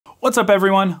What's up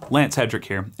everyone? Lance Hedrick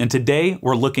here, and today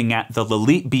we're looking at the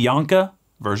Lelit Bianca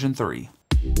version 3.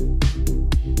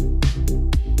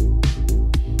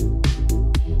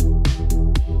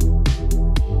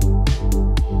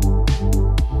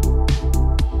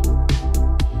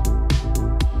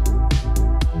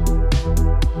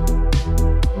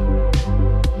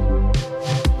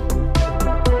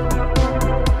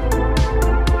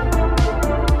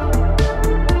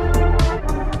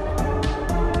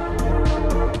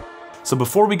 So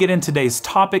before we get into today's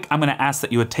topic, I'm gonna ask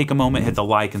that you would take a moment, hit the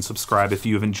like and subscribe if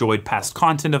you have enjoyed past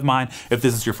content of mine. If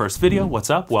this is your first video, what's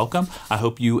up? Welcome. I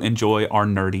hope you enjoy our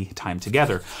nerdy time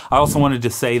together. I also wanted to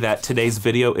say that today's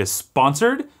video is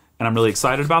sponsored, and I'm really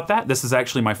excited about that. This is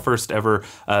actually my first ever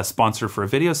sponsor for a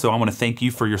video, so I wanna thank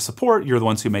you for your support. You're the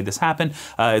ones who made this happen.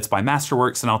 It's by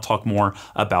Masterworks, and I'll talk more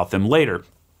about them later.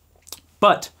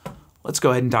 But let's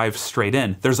go ahead and dive straight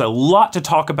in. There's a lot to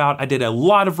talk about. I did a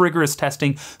lot of rigorous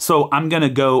testing, so I'm gonna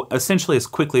go essentially as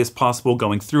quickly as possible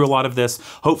going through a lot of this.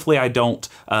 Hopefully I don't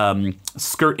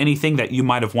skirt anything that you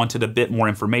might have wanted a bit more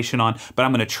information on, but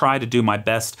I'm gonna try to do my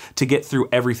best to get through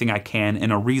everything I can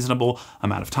in a reasonable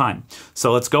amount of time.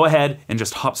 So let's go ahead and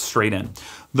just hop straight in.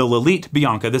 The Lelit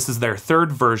Bianca, this is their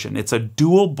third version. It's a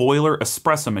dual boiler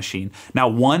espresso machine. Now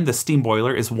the steam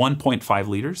boiler is 1.5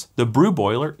 liters. The brew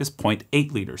boiler is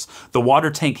 0.8 liters. The water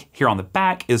tank here on the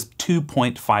back is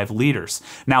 2.5 liters.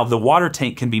 Now the water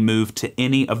tank can be moved to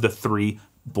any of the three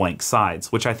blank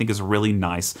sides, which I think is a really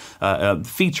nice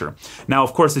feature. Now,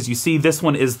 of course, as you see, this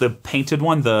one is the painted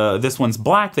one. This one's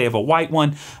black. They have a white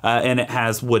one, and it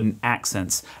has wooden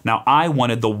accents. Now, I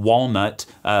wanted the walnut,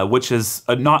 which is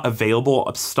not available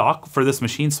of stock for this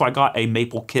machine, so I got a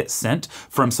maple kit sent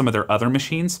from some of their other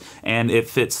machines, and it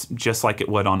fits just like it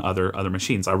would on other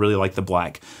machines. I really like the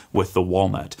black with the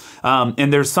walnut.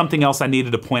 And there's something else I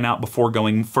needed to point out before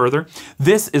going further.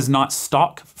 This is not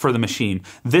stock for the machine.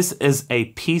 This is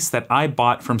a piece that I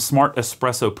bought from Smart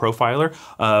Espresso Profiler.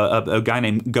 A guy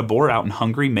named Gabor out in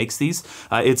Hungary makes these.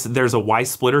 There's a Y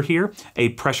splitter here, a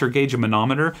pressure gauge, a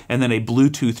manometer, and then a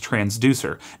Bluetooth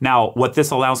transducer. Now, what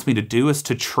this allows me to do is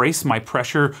to trace my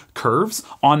pressure curves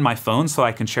on my phone so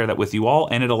I can share that with you all,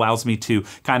 and it allows me to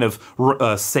kind of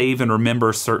save and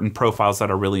remember certain profiles that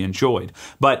I really enjoyed.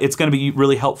 But it's gonna be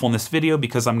really helpful in this video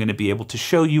because I'm gonna be able to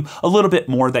show you a little bit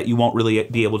more that you won't really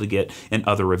be able to get in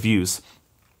other reviews.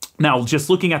 Now, just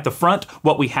looking at the front,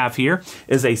 what we have here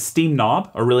is a steam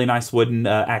knob, a really nice wooden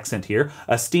accent here,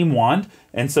 a steam wand,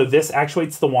 and so this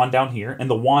actuates the wand down here, and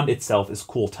the wand itself is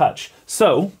cool touch.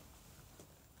 So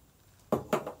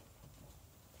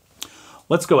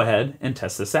let's go ahead and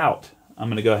test this out. I'm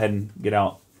gonna go ahead and get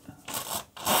out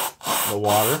the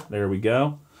water. There we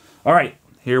go. All right,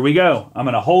 here we go. I'm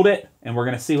gonna hold it, and we're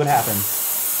gonna see what happens.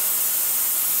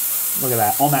 Look at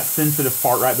that, on that sensitive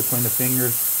part right between the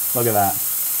fingers. Look at that.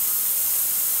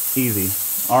 Easy.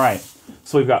 All right,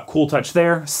 so we've got cool touch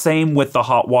there. Same with the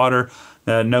hot water.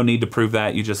 No need to prove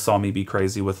that. You just saw me be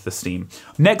crazy with the steam.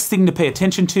 Next thing to pay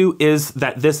attention to is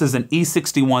that this is an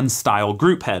E61 style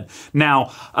group head.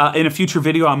 Now, in a future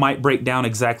video, I might break down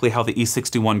exactly how the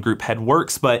E61 group head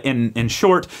works, but in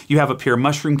short, you have up here a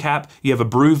mushroom cap, you have a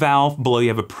brew valve, below you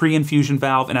have a pre-infusion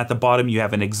valve, and at the bottom you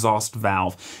have an exhaust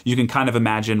valve. You can kind of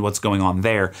imagine what's going on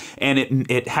there. And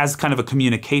it has kind of a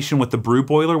communication with the brew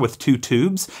boiler with two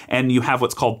tubes, and you have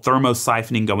what's called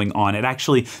thermosiphoning going on.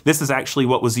 This is actually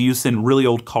what was used in really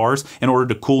old cars in order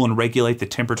to cool and regulate the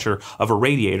temperature of a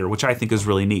radiator, which I think is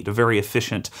really neat. A very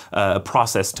efficient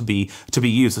process to be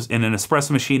used. In an espresso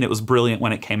machine, it was brilliant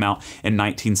when it came out in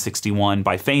 1961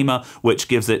 by Fama, which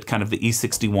gives it kind of the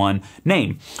E61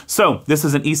 name. So this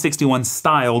is an E61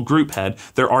 style group head.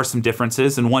 There are some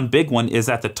differences, and one big one is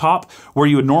at the top where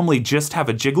you would normally just have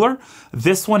a jiggler.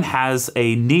 This one has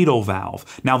a needle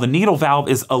valve. Now the needle valve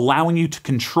is allowing you to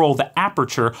control the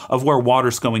aperture of where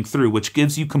water's going through, which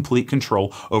gives you complete control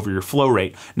over your flow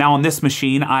rate. Now on this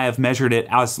machine, I have measured it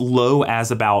as low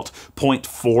as about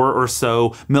 0.4 or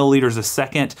so milliliters a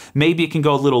second. Maybe it can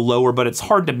go a little lower, but it's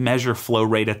hard to measure flow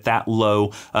rate at that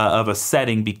low of a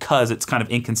setting because it's kind of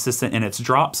inconsistent in its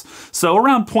drops. So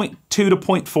around 0.2 to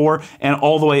 0.4, and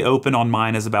all the way open on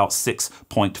mine is about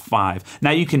 6.5.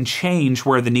 Now you can change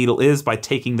where the needle is by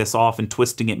taking this off and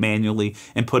twisting it manually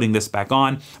and putting this back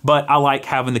on, but I like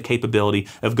having the capability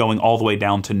of going all the way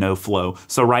down to no flow.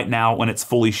 So right now, when it's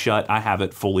fully shut, I have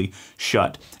it fully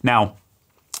shut. Now,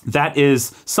 That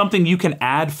is something you can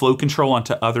add flow control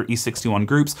onto other E61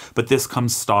 groups, but this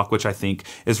comes stock, which I think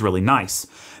is really nice.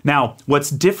 Now,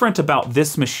 what's different about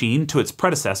this machine to its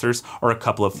predecessors are a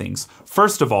couple of things.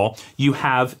 First of all, you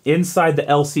have inside the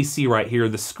LCC right here,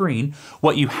 the screen,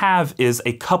 what you have is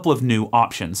a couple of new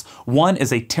options. One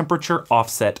is a temperature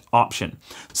offset option.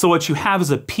 So what you have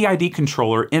is a PID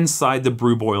controller inside the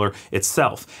brew boiler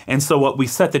itself. And so what we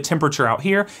set the temperature out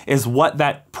here is what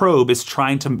that probe is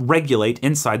trying to regulate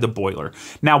inside the boiler.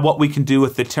 Now, what we can do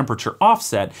with the temperature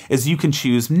offset is you can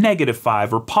choose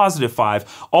 -5 or +5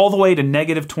 all the way to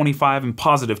 -25 and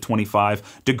 +25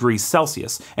 degrees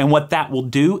Celsius. And what that will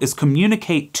do is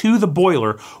communicate to the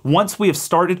boiler once we have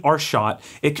started our shot.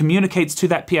 It communicates to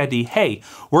that PID, hey,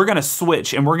 we're gonna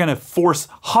switch and we're gonna force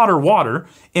hotter water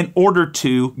in order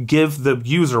to give the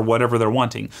user whatever they're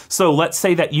wanting. So let's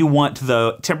say that you want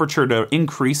the temperature to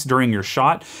increase during your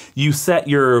shot. You set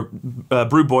your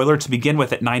brew boiler to begin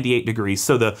with at 98 degrees.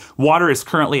 So the water is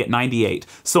currently at 98.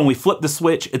 So when we flip the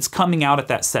switch, it's coming out at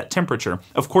that set temperature.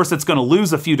 Of course, it's gonna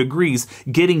lose a few degrees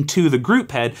getting to the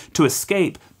group head to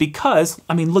escape because,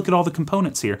 I mean, look at all the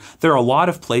components here. There are a lot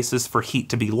of places for heat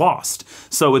to be lost.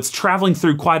 So it's traveling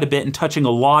through quite a bit and touching a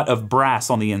lot of brass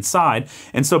on the inside.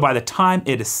 And so by the time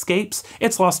it escapes,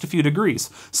 it's lost a few degrees.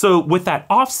 So with that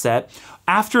offset,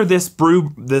 after this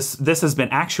has been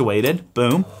actuated,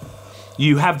 boom,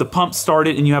 you have the pump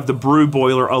started and you have the brew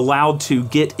boiler allowed to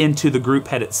get into the group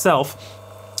head itself.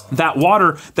 That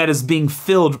water that is being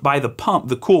filled by the pump,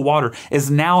 the cool water,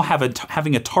 is now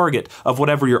having a target of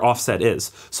whatever your offset is.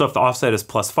 So if the offset is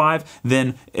 +5,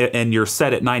 then and you're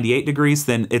set at 98 degrees,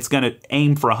 then it's going to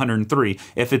aim for 103.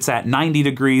 If it's at 90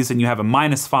 degrees and you have a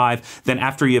 -5, then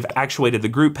after you've actuated the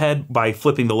group head by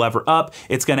flipping the lever up,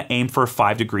 it's going to aim for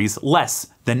 5 degrees less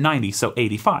than 90, so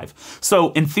 85.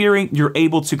 So in theory, you're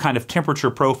able to kind of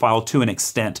temperature profile to an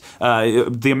extent.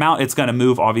 The amount it's going to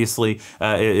move, obviously,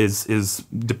 is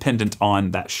dependent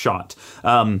on that shot.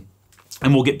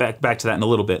 And we'll get back to that in a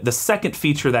little bit. The second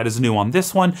feature that is new on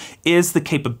this one is the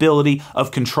capability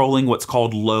of controlling what's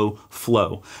called low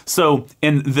flow. So,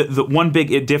 and the one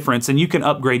big difference, and you can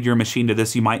upgrade your machine to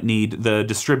this, you might need the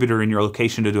distributor in your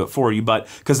location to do it for you, but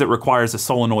because it requires a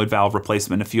solenoid valve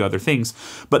replacement and a few other things.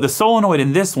 But the solenoid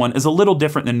in this one is a little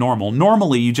different than normal.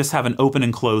 Normally, you just have an open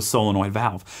and closed solenoid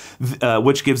valve,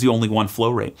 which gives you only one flow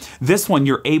rate. This one,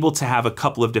 you're able to have a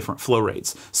couple of different flow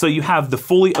rates. So you have the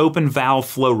fully open valve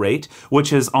flow rate,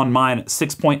 which is on mine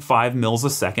 6.5 mils a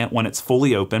second when it's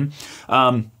fully open.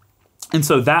 And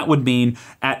so that would mean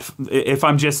if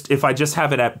I just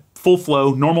have it at full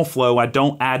flow, normal flow, I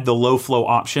don't add the low flow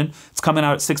option, it's coming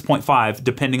out at 6.5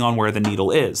 depending on where the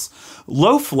needle is.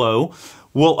 Low flow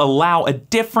will allow a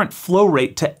different flow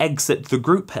rate to exit the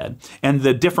group head. And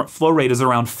the different flow rate is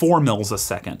around 4 mils a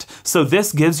second. So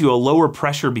this gives you a lower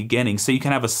pressure beginning, so you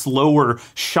can have a slower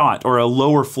shot or a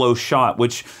lower flow shot,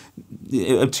 which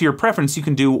to your preference, you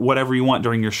can do whatever you want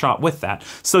during your shot with that.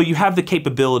 So you have the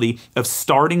capability of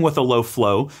starting with a low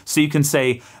flow. So you can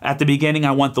say, at the beginning,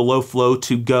 I want the low flow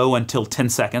to go until 10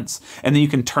 seconds. And then you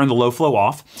can turn the low flow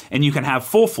off. And you can have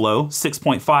full flow,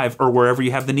 6.5, or wherever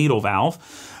you have the needle valve.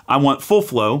 I want full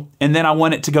flow, and then I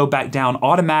want it to go back down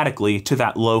automatically to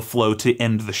that low flow to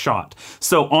end the shot.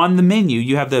 So on the menu,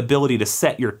 you have the ability to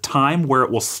set your time where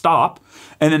it will stop,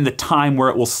 and then the time where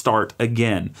it will start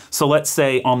again. So let's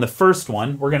say on the first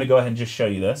one, we're gonna go ahead and just show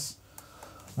you this.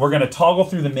 We're gonna toggle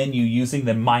through the menu using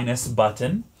the minus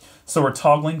button. So we're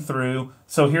toggling through,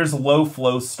 so here's low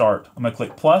flow start. I'm gonna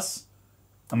click plus,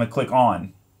 I'm gonna click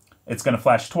on. It's gonna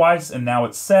flash twice, and now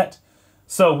it's set.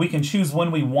 So we can choose when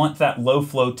we want that low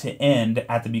flow to end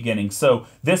at the beginning. So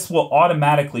this will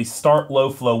automatically start low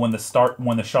flow when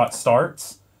the shot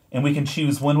starts, and we can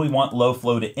choose when we want low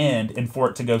flow to end and for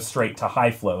it to go straight to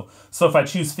high flow. So if I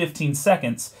choose 15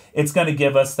 seconds, it's going to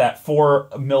give us that 4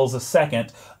 mils a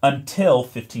second until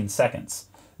 15 seconds.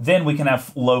 Then we can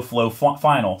have low flow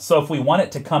final. So if we want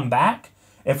it to come back,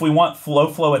 if we want low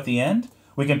flow at the end,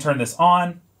 we can turn this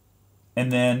on, and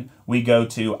then we go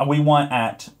to, we want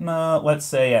at, let's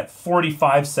say at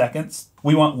 45 seconds,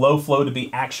 we want low flow to be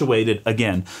actuated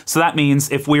again. So that means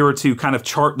if we were to kind of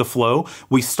chart the flow,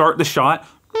 we start the shot,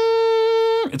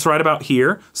 it's right about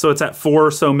here, so it's at 4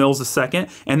 or so mils a second,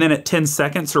 and then at 10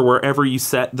 seconds or wherever you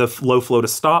set the low flow to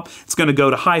stop, it's gonna go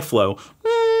to high flow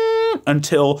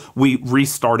until we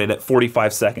restart it at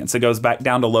 45 seconds. It goes back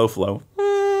down to low flow.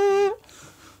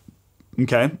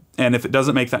 Okay, and if it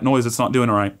doesn't make that noise, it's not doing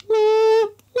it right.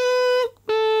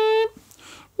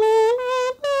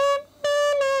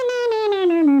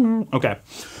 Okay.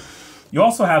 You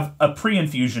also have a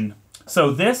pre-infusion.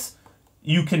 So this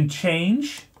you can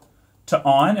change to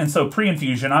on. And so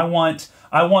pre-infusion, I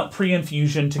want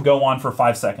pre-infusion to go on for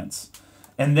 5 seconds.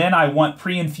 And then I want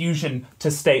pre-infusion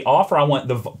to stay off, or I want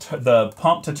the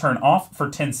pump to turn off for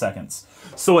 10 seconds.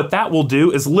 So what that will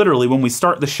do is literally when we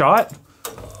start the shot,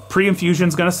 pre-infusion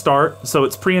is going to start. So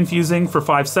it's pre-infusing for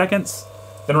 5 seconds.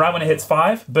 Then right when it hits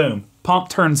 5, boom, pump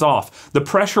turns off. The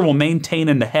pressure will maintain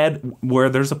in the head where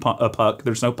there's a puck.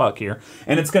 There's no puck here.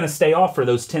 And it's going to stay off for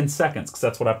those 10 seconds because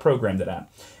that's what I programmed it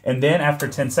at. And then after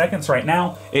 10 seconds right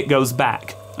now, it goes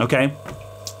back, okay?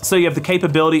 So you have the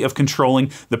capability of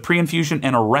controlling the pre-infusion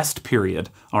and a rest period,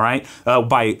 all right?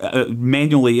 By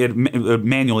manually,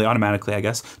 automatically, I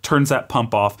guess, turns that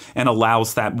pump off and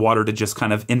allows that water to just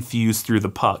kind of infuse through the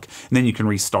puck. And then you can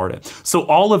restart it. So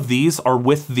all of these are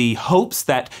with the hopes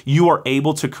that you are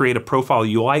able to create a profile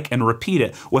you like and repeat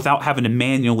it without having to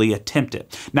manually attempt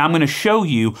it. Now I'm going to show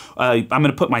you, I'm going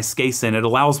to put my SKS in. It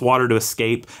allows water to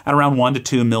escape at around 1 to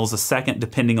 2 mils a second,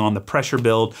 depending on the pressure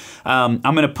build. I'm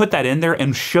going to put that in there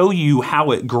and show you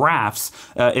how it graphs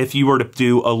if you were to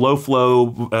do a low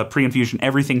flow, pre-infusion,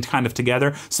 everything kind of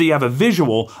together, so you have a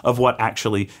visual of what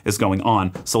actually is going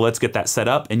on. So let's get that set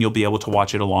up and you'll be able to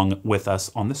watch it along with us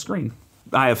on the screen.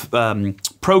 I have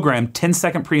programmed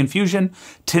 10-second pre-infusion,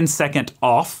 10-second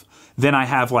off. Then I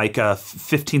have like a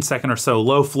 15-second or so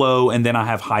low flow, and then I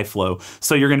have high flow.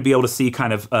 So you're going to be able to see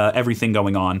kind of everything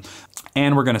going on.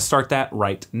 And we're going to start that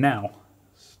right now.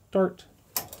 Start.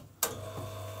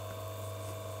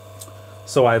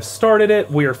 So I've started it.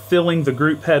 We are filling the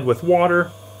group head with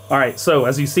water. All right, so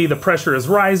as you see, the pressure is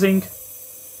rising,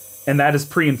 and that is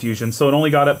pre-infusion. So it only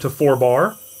got up to 4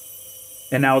 bar,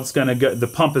 and now it's gonna go, the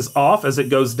pump is off as it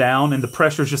goes down, and the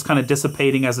pressure is just kind of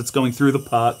dissipating as it's going through the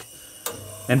puck.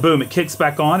 And boom, it kicks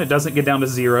back on. It doesn't get down to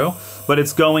 0, but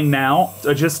it's going now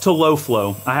just to low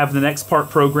flow. I have the next part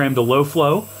programmed to low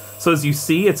flow. So as you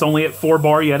see, it's only at 4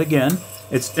 bar yet again.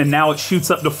 And now it shoots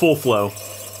up to full flow.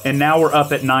 And now we're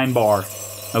up at 9 bar.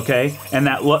 Okay, and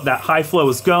that high flow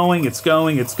is going, it's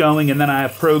going, and then I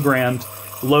have programmed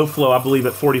low flow, I believe,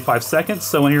 at 45 seconds.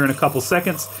 So when you're in a couple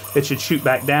seconds, it should shoot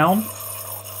back down.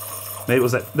 Maybe it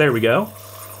was at, there we go.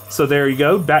 So there you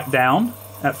go, back down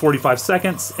at 45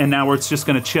 seconds, and now it's just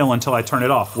gonna chill until I turn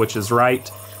it off, which is right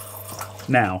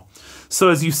now. So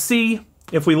as you see,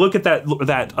 if we look at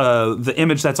the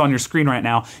image that's on your screen right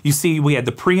now, you see we had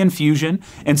the pre-infusion,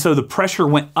 and so the pressure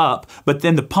went up, but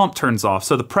then the pump turns off.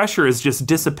 So the pressure is just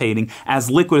dissipating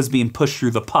as liquid is being pushed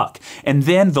through the puck. And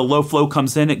then the low flow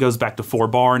comes in, it goes back to 4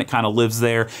 bar, and it kind of lives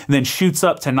there, and then shoots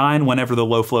up to 9 whenever the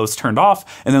low flow is turned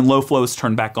off, and then low flow is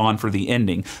turned back on for the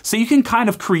ending. So you can kind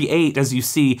of create, as you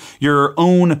see, your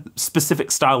own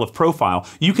specific style of profile.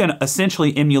 You can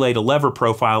essentially emulate a lever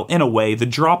profile in a way. The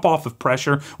drop off of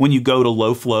pressure when you go to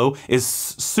low flow is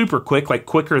super quick, like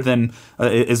quicker than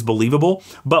is believable.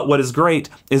 But what is great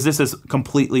is this is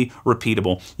completely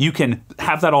repeatable. You can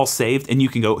have that all saved, and you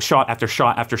can go shot after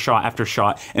shot after shot after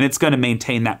shot, and it's going to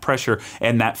maintain that pressure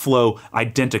and that flow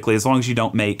identically as long as you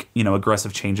don't make, you know,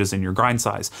 aggressive changes in your grind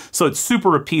size. So it's super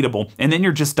repeatable, and then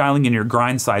you're just dialing in your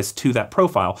grind size to that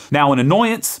profile. Now, an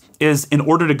annoyance is in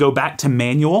order to go back to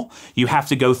manual, you have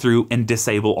to go through and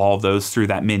disable all of those through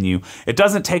that menu. It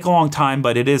doesn't take a long time,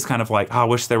 but it is kind of like, oh, I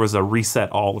wish there was a reset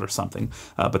all or something,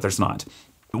 but there's not.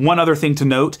 One other thing to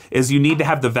note is you need to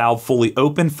have the valve fully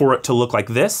open for it to look like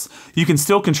this. You can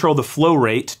still control the flow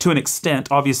rate to an extent.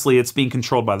 Obviously, it's being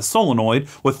controlled by the solenoid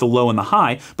with the low and the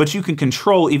high, but you can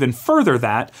control even further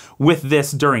that with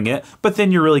this during it, but then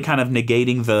you're really kind of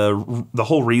negating the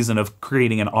whole reason of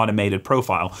creating an automated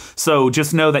profile. So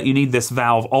just know that you need this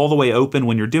valve all the way open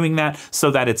when you're doing that so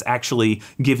that it's actually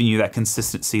giving you that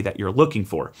consistency that you're looking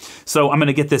for. So I'm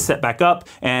gonna get this set back up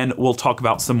and we'll talk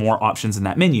about some more options in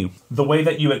that menu. The way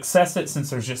that you access it, since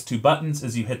there's just 2 buttons,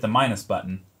 is you hit the minus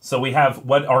button. So we have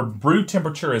what our brew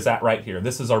temperature is at right here.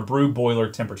 This is our brew boiler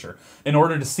temperature. In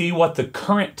order to see what the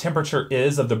current temperature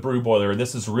is of the brew boiler,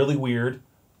 this is really weird,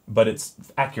 but it's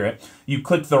accurate. You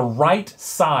click the right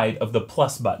side of the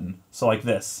plus button, so like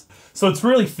this. So it's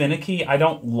really finicky. I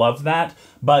don't love that,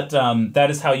 but that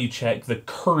is how you check the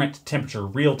current temperature,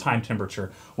 real-time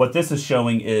temperature. What this is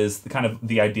showing is kind of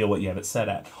the ideal what you have it set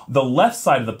at. The left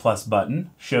side of the plus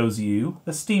button shows you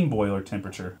the steam boiler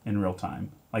temperature in real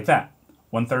time, like that.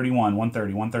 131,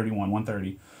 130, 131,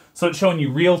 130. So it's showing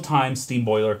you real-time steam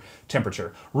boiler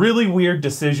temperature. Really weird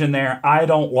decision there. I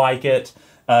don't like it.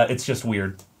 It's just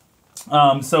weird.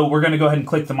 So we're going to go ahead and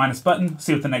click the minus button,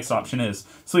 see what the next option is.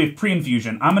 So we have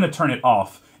pre-infusion. I'm going to turn it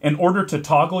off. In order to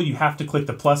toggle, you have to click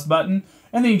the plus button,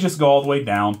 and then you just go all the way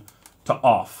down to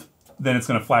off. Then it's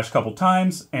going to flash a couple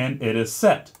times, and it is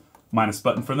set. Minus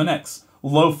button for the next.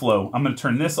 Low flow. I'm going to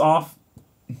turn this off,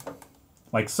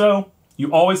 like so.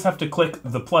 You always have to click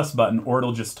the plus button or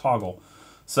it'll just toggle.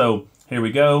 So here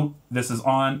we go. This is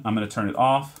on. I'm going to turn it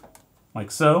off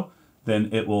like so. Then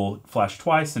it will flash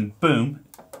twice and boom,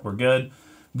 we're good.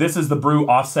 This is the brew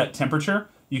offset temperature.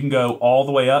 You can go all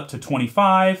the way up to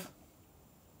 25.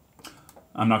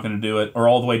 I'm not going to do it, or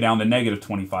all the way down to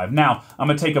 -25. Now, I'm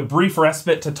going to take a brief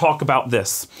respite to talk about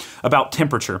this, about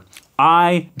temperature.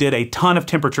 I did a ton of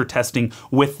temperature testing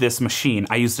with this machine.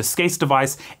 I used a vzIQZ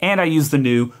device, and I used the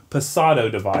new Picasso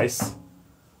device,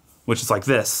 which is like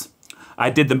this. I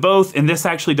did them both, and this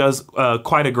actually does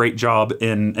quite a great job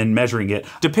in measuring it.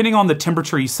 Depending on the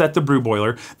temperature you set the brew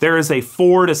boiler, there is a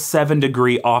 4 to 7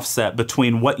 degree offset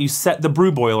between what you set the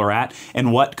brew boiler at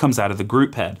and what comes out of the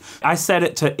group head. I set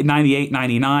it to 98,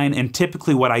 99, and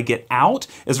typically what I get out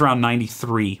is around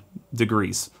 93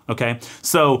 degrees. Okay,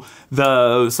 so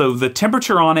the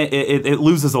temperature on it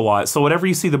loses a lot. So whatever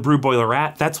you see the brew boiler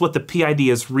at, that's what the PID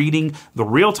is reading, the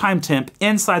real-time temp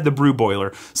inside the brew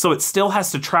boiler. So it still has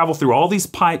to travel through all these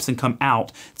pipes and come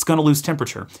out. It's going to lose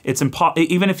temperature. It's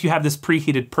even if you have this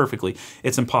preheated perfectly,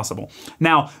 it's impossible.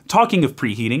 Now, talking of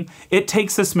preheating, it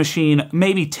takes this machine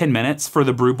maybe 10 minutes for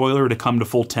the brew boiler to come to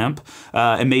full temp,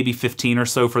 and maybe 15 or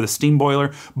so for the steam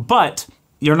boiler, but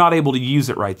you're not able to use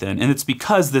it right then. And it's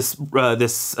because this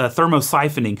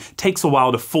thermosiphoning takes a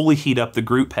while to fully heat up the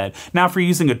group head. Now, if you're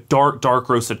using a dark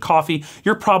roasted coffee,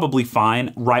 you're probably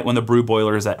fine right when the brew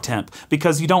boiler is at temp,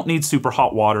 because you don't need super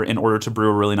hot water in order to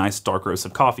brew a really nice dark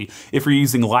roasted coffee. If you're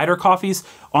using lighter coffees,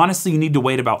 honestly, you need to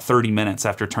wait about 30 minutes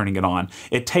after turning it on.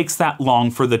 It takes that long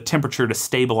for the temperature to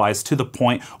stabilize to the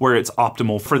point where it's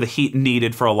optimal for the heat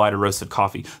needed for a lighter roasted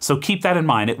coffee. So keep that in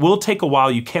mind. It will take a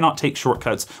while. You cannot take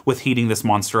shortcuts with heating this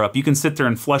monster up. You can sit there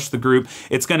and flush the group.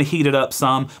 It's going to heat it up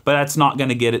some, but that's not going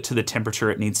to get it to the temperature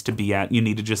it needs to be at. You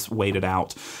need to just wait it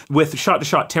out. With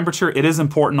shot-to-shot temperature, it is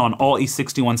important on all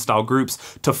E61 style groups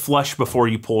to flush before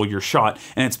you pull your shot,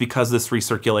 and it's because of this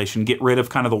recirculation. Get rid of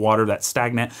kind of the water that's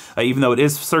stagnant. Even though it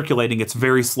is circulating, it's a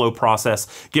very slow process.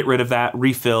 Get rid of that,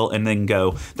 refill, and then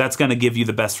go. That's going to give you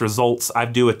the best results. I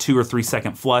do a 2 or 3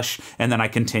 second flush, and then I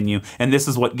continue, and this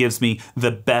is what gives me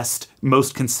the best,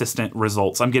 most consistent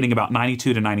results. I'm getting about 92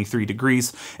 to 93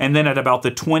 degrees, and then at about the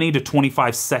 20 to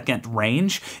 25 second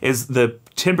range is the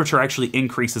temperature actually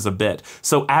increases a bit.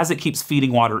 So as it keeps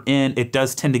feeding water in, it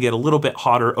does tend to get a little bit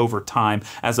hotter over time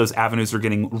as those avenues are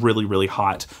getting really, really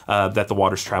hot that the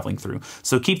water's traveling through.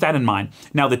 So keep that in mind.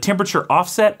 Now, the temperature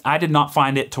offset, I did not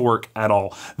find it to work at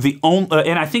all.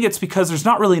 And I think it's because there's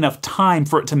not really enough time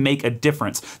for it to make a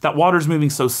difference. That water's moving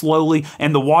so slowly,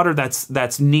 and the water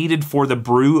that's needed for the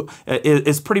brew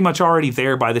is pretty much already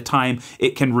there by the time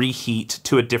it can reheat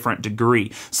to a different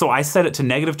degree. So I set it to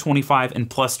 -25 and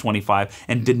 +25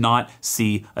 and did not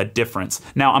see a difference.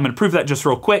 Now, I'm going to prove that just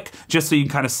real quick, just so you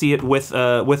can kind of see it with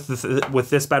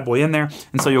this bad boy in there,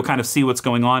 and so you'll kind of see what's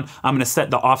going on. I'm going to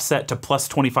set the offset to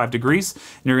 +25 degrees,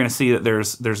 and you're going to see that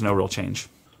there's no real change.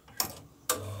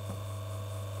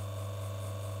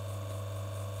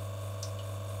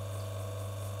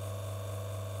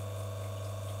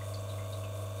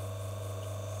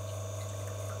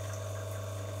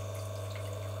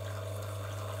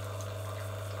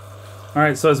 All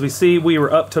right, so as we see, we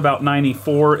were up to about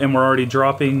 94 and we're already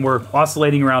dropping. We're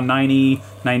oscillating around 90,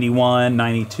 91,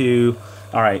 92.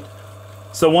 All right,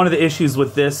 so one of the issues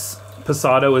with this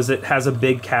Picasso is it has a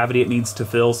big cavity it needs to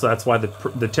fill, so that's why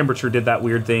the temperature did that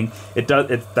weird thing.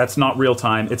 That's not real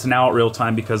time. It's now at real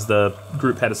time because the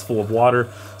group head is full of water.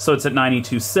 So it's at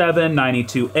 92.7,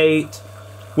 92.8.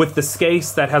 With the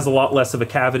vzIQZ, that has a lot less of a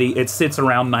cavity. It sits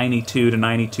around 92 to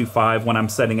 92.5 when I'm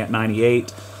setting at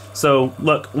 98. So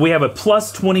look, we have a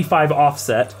 +25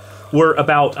 offset. We're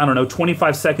about, I don't know,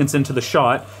 25 seconds into the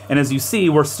shot, and as you see,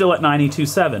 we're still at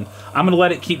 92.7. I'm gonna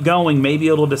let it keep going. Maybe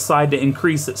it'll decide to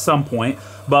increase at some point,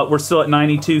 but we're still at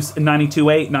 92,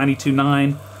 92.8,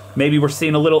 92.9. Maybe we're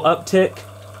seeing a little uptick.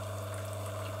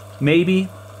 Maybe.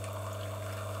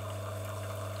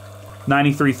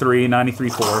 93.3,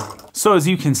 93.4. So as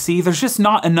you can see, there's just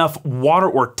not enough water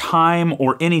or time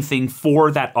or anything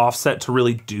for that offset to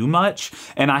really do much,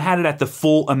 and I had it at the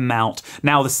full amount.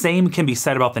 Now, the same can be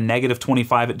said about the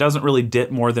 -25. It doesn't really dip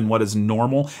more than what is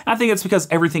normal. I think it's because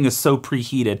everything is so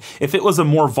preheated. If it was a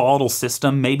more volatile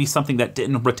system, maybe something that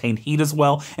didn't retain heat as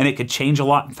well, and it could change a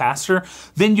lot faster,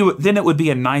 then it would be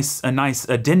a nice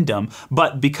addendum.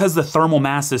 But because the thermal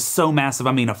mass is so massive,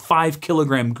 I mean a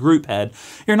 5-kilogram group head,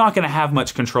 you're not gonna have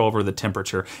much control over the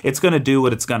temperature. It's going to do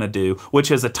what it's going to do,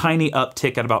 which is a tiny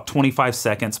uptick at about 25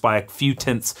 seconds by a few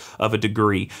tenths of a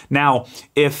degree. Now,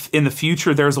 if in the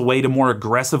future there's a way to more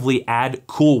aggressively add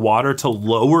cool water to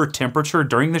lower temperature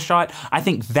during the shot, I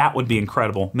think that would be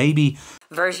incredible. Maybe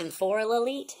Version 4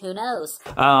 Lelit, who knows?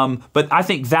 But I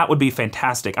think that would be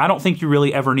fantastic. I don't think you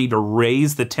really ever need to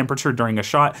raise the temperature during a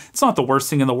shot. It's not the worst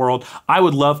thing in the world. I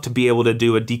would love to be able to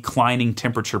do a declining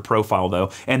temperature profile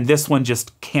though, and this one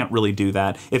just can't really do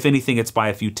that. If anything, it's by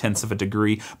a few tenths of a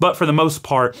degree. But for the most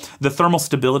part, the thermal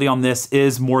stability on this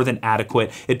is more than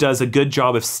adequate. It does a good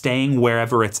job of staying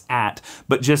wherever it's at,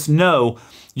 but just know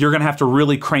you're gonna have to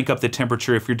really crank up the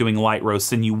temperature if you're doing light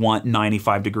roasts and you want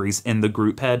 95 degrees in the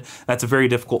group head. That's a very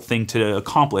difficult thing to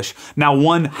accomplish. Now,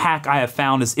 one hack I have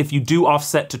found is if you do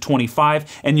offset to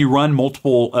 25 and you run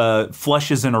multiple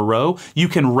flushes in a row, you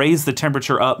can raise the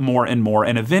temperature up more and more,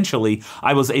 and eventually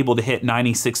I was able to hit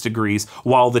 96 degrees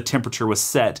while the temperature was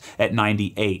set at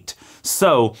 98.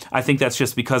 So I think that's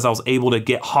just because I was able to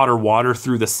get hotter water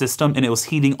through the system and it was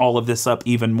heating all of this up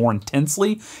even more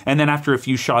intensely. And then after a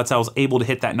few shots, I was able to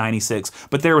hit that 96,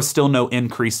 but there was still no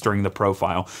increase during the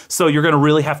profile. So you're gonna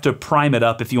really have to prime it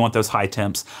up if you want those high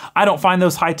temps. I don't find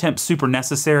those high temps super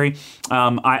necessary.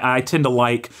 I tend to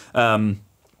like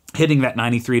hitting that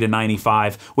 93 to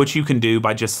 95, which you can do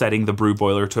by just setting the brew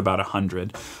boiler to about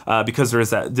 100, because there is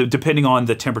that, depending on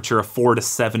the temperature, a 4 to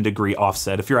 7 degree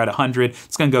offset. If you're at 100,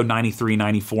 it's gonna go 93,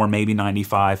 94, maybe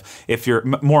 95. If you're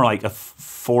more like a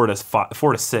 4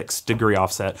 to 6 degree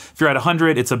offset. If you're at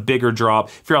 100, it's a bigger drop.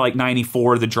 If you're at like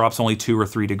 94, the drop's only 2 or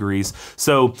 3 degrees.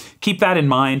 So keep that in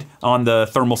mind on the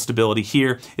thermal stability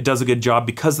here. It does a good job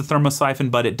because the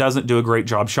thermosiphon, but it doesn't do a great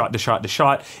job shot to shot to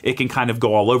shot. It can kind of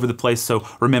go all over the place. So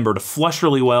remember to flush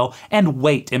really well and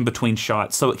wait in between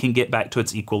shots so it can get back to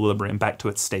its equilibrium, back to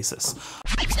its stasis.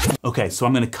 Okay, so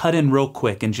I'm gonna cut in real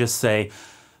quick and just say,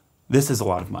 this is a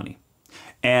lot of money.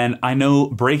 And I know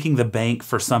breaking the bank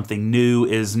for something new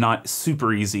is not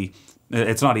super easy.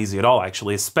 It's not easy at all,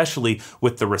 actually, especially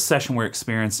with the recession we're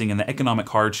experiencing and the economic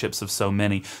hardships of so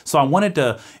many. So I wanted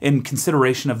to, in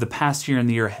consideration of the past year and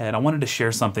the year ahead, I wanted to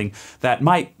share something that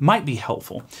might be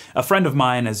helpful. A friend of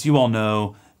mine, as you all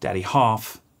know, Daddy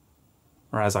Hoff,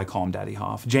 or as I call him, Daddy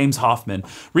Hoff, James Hoffman,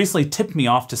 recently tipped me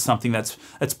off to something that's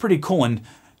pretty cool, and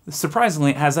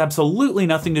surprisingly, it has absolutely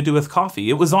nothing to do with coffee.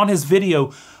 It was on his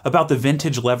video about the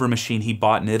vintage lever machine he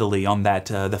bought in Italy on that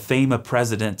the Fame of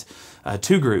President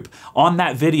 2 group. On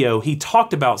that video, he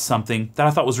talked about something that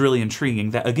I thought was really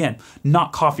intriguing, that again,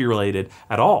 not coffee related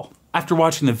at all. After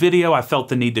watching the video, I felt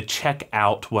the need to check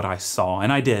out what I saw, and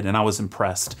I did, and I was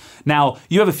impressed. Now,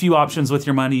 you have a few options with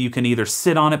your money. You can either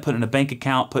sit on it, put it in a bank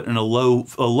account, put it in a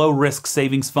low risk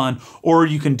savings fund, or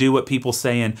you can do what people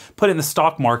say and put it in the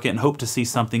stock market and hope to see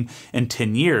something in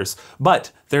 10 years.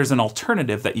 But there's an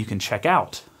alternative that you can check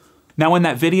out. Now, in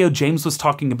that video, James was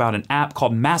talking about an app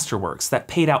called Masterworks that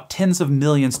paid out tens of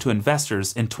millions to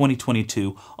investors in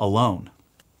 2022 alone.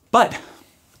 But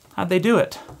how'd they do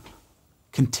it?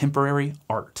 Contemporary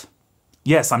art.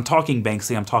 Yes, I'm talking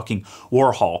Banksy, I'm talking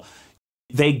Warhol.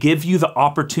 They give you the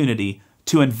opportunity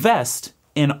to invest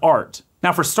in art.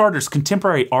 Now, for starters,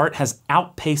 contemporary art has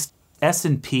outpaced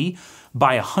S&P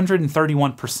by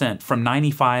 131% from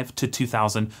 95 to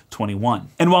 2021.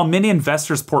 And while many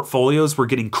investors' portfolios were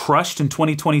getting crushed in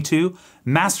 2022,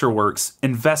 Masterworks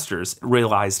investors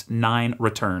realized 9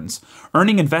 returns,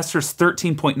 earning investors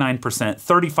 13.9%,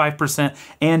 35%,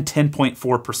 and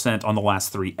 10.4% on the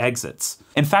last 3 exits.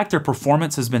 In fact, their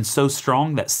performance has been so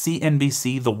strong that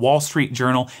CNBC, The Wall Street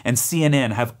Journal, and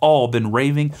CNN have all been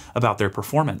raving about their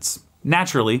performance.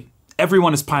 Naturally,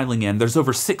 everyone is piling in. There's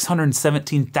over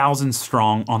 617,000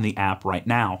 strong on the app right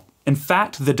now. In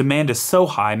fact, the demand is so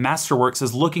high, Masterworks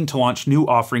is looking to launch new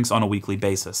offerings on a weekly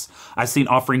basis. I've seen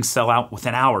offerings sell out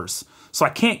within hours. So I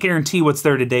can't guarantee what's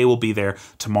there today will be there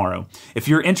tomorrow. If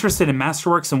you're interested in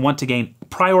Masterworks and want to gain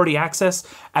priority access,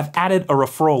 I've added a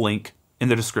referral link in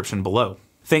the description below.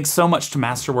 Thanks so much to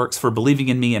Masterworks for believing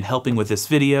in me and helping with this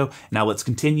video. Now let's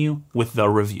continue with the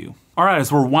review. All right,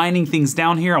 as we're winding things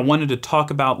down here, I wanted to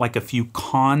talk about like a few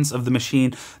cons of the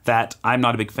machine that I'm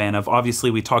not a big fan of.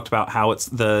 Obviously, we talked about how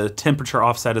the temperature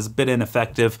offset is a bit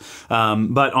ineffective,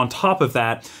 but on top of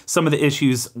that, some of the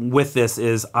issues with this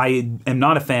is I am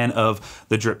not a fan of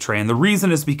the drip tray, and the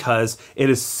reason is because it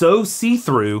is so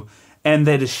see-through and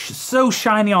that is so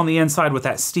shiny on the inside with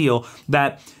that steel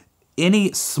that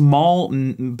any small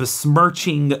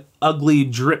besmirching ugly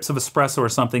drips of espresso or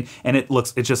something, and it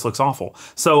just looks awful.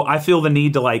 So I feel the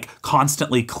need to like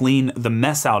constantly clean the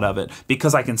mess out of it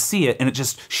because I can see it and it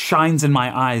just shines in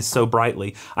my eyes so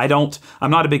brightly.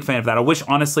 I'm not a big fan of that.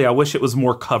 Honestly, I wish it was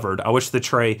more covered. I wish the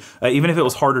tray, even if it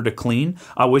was harder to clean,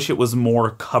 I wish it was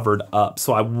more covered up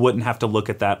so I wouldn't have to look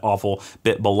at that awful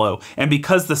bit below. And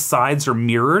because the sides are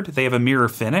mirrored, they have a mirror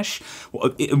finish,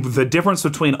 the difference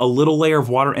between a little layer of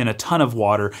water and a ton of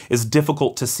water is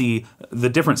difficult to see the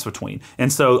difference between. between.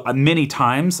 And so many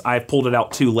times I've pulled it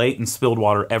out too late and spilled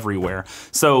water everywhere.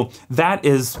 So that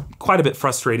is quite a bit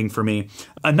frustrating for me.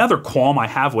 Another qualm I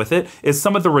have with it is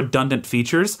some of the redundant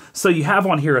features. So you have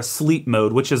on here a sleep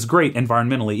mode, which is great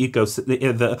environmentally,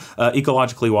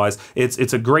 ecologically wise.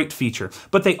 It's a great feature.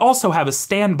 But they also have a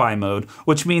standby mode,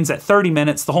 which means at 30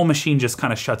 minutes, the whole machine just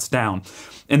kind of shuts down.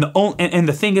 And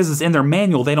the thing is in their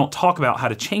manual, they don't talk about how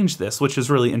to change this, which is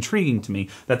really intriguing to me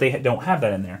that they don't have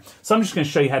that in there. So I'm just going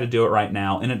to show you how to do it right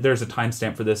now. And there's a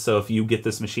timestamp for this, so if you get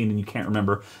this machine and you can't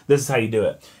remember, this is how you do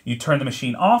it. You turn the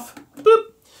machine off, boop.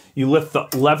 You lift the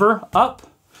lever up,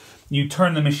 you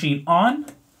turn the machine on,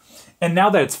 and now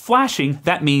that it's flashing,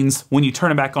 that means when you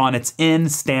turn it back on, it's in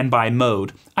standby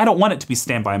mode. I don't want it to be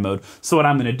standby mode. So what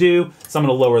I'm going to do is I'm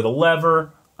going to lower the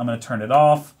lever, I'm going to turn it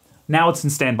off. Now it's in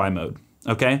standby mode.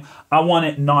 Okay, I want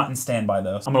it not in standby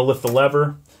though. So I'm gonna lift the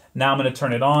lever, now I'm gonna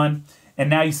turn it on,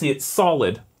 and now you see it's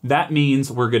solid. That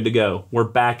means we're good to go. We're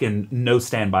back in no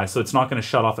standby, so it's not gonna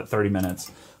shut off at 30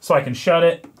 minutes. So I can shut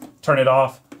it, turn it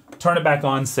off, turn it back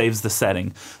on, saves the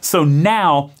setting. So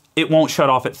now it won't shut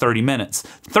off at 30 minutes.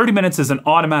 30 minutes is an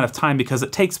odd amount of time because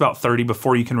it takes about 30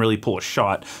 before you can really pull a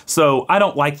shot. So I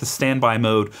don't like the standby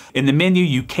mode. In the menu,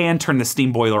 you can turn the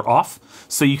steam boiler off.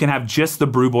 So you can have just the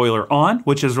brew boiler on,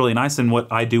 which is really nice and what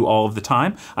I do all of the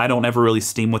time. I don't ever really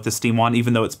steam with the steam on,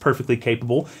 even though it's perfectly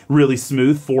capable. Really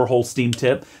smooth, 4-hole steam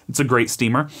tip. It's a great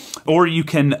steamer. Or you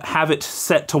can have it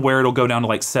set to where it'll go down to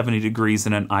like 70 degrees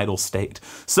in an idle state.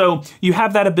 So you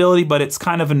have that ability, but it's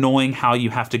kind of annoying how you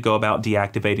have to go about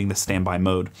deactivating the standby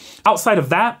mode. Outside of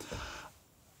that,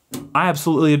 I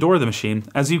absolutely adore the machine.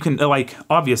 As you can, like,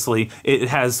 obviously, it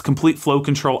has complete flow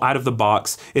control out of the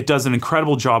box. It does an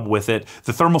incredible job with it.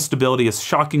 The thermal stability is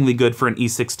shockingly good for an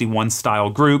E61 style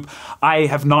group. I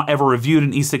have not ever reviewed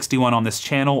an E61 on this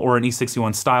channel or an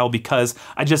E61 style because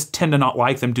I just tend to not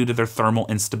like them due to their thermal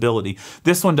instability.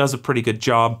 This one does a pretty good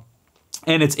job.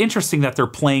 And it's interesting that they're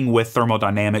playing with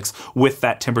thermodynamics with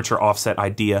that temperature offset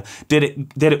idea.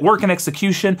 Did it work in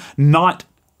execution? Not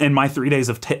in my 3 days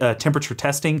of temperature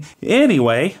testing.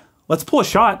 Anyway, let's pull a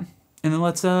shot and then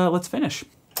let's finish.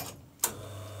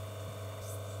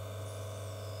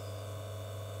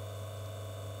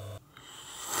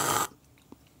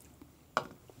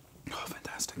 Oh,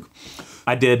 fantastic.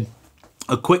 I did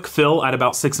a quick fill at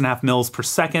about 6.5 mils per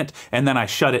second, and then I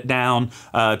shut it down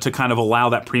to kind of allow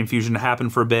that pre-infusion to happen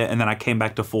for a bit, and then I came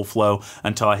back to full flow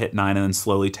until I hit 9 and then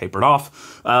slowly tapered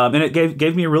off. And it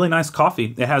gave me a really nice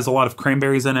coffee. It has a lot of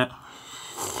cranberries in it,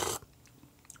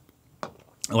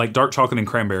 like dark chocolate and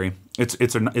cranberry.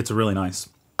 It's really nice.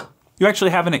 You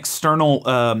actually have an external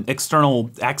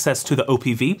access to the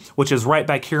OPV, which is right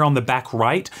back here on the back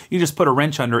right. You just put a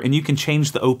wrench under and you can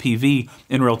change the OPV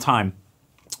in real time.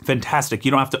 Fantastic.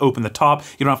 You don't have to open the top.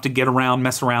 You don't have to get around,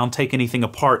 mess around, take anything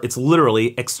apart. It's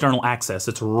literally external access.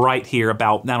 It's right here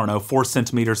about, I don't know, 4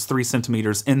 centimeters, 3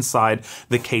 centimeters inside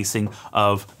the casing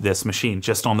of this machine,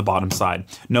 just on the bottom side.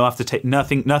 No have to take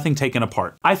nothing taken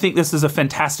apart. I think this is a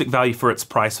fantastic value for its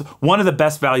price. One of the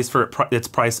best values for its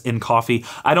price in coffee.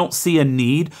 I don't see a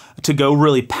need to go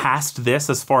really past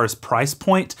this as far as price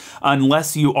point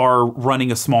unless you are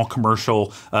running a small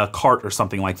commercial cart or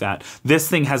something like that. This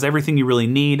thing has everything you really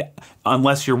need.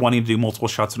 Unless you're wanting to do multiple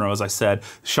shots in a row. As I said,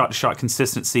 shot-to-shot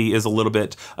consistency is a little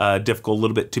bit difficult, a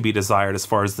little bit to be desired as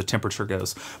far as the temperature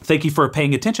goes. Thank you for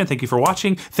paying attention. Thank you for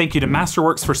watching. Thank you to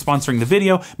Masterworks for sponsoring the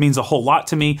video. It means a whole lot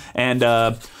to me. And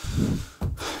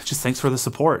just thanks for the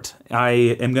support. I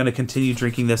am going to continue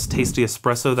drinking this tasty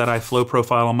espresso that I flow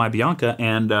profile on my Bianca,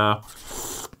 and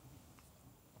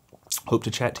hope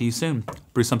to chat to you soon.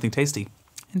 Brew something tasty,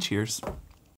 and cheers.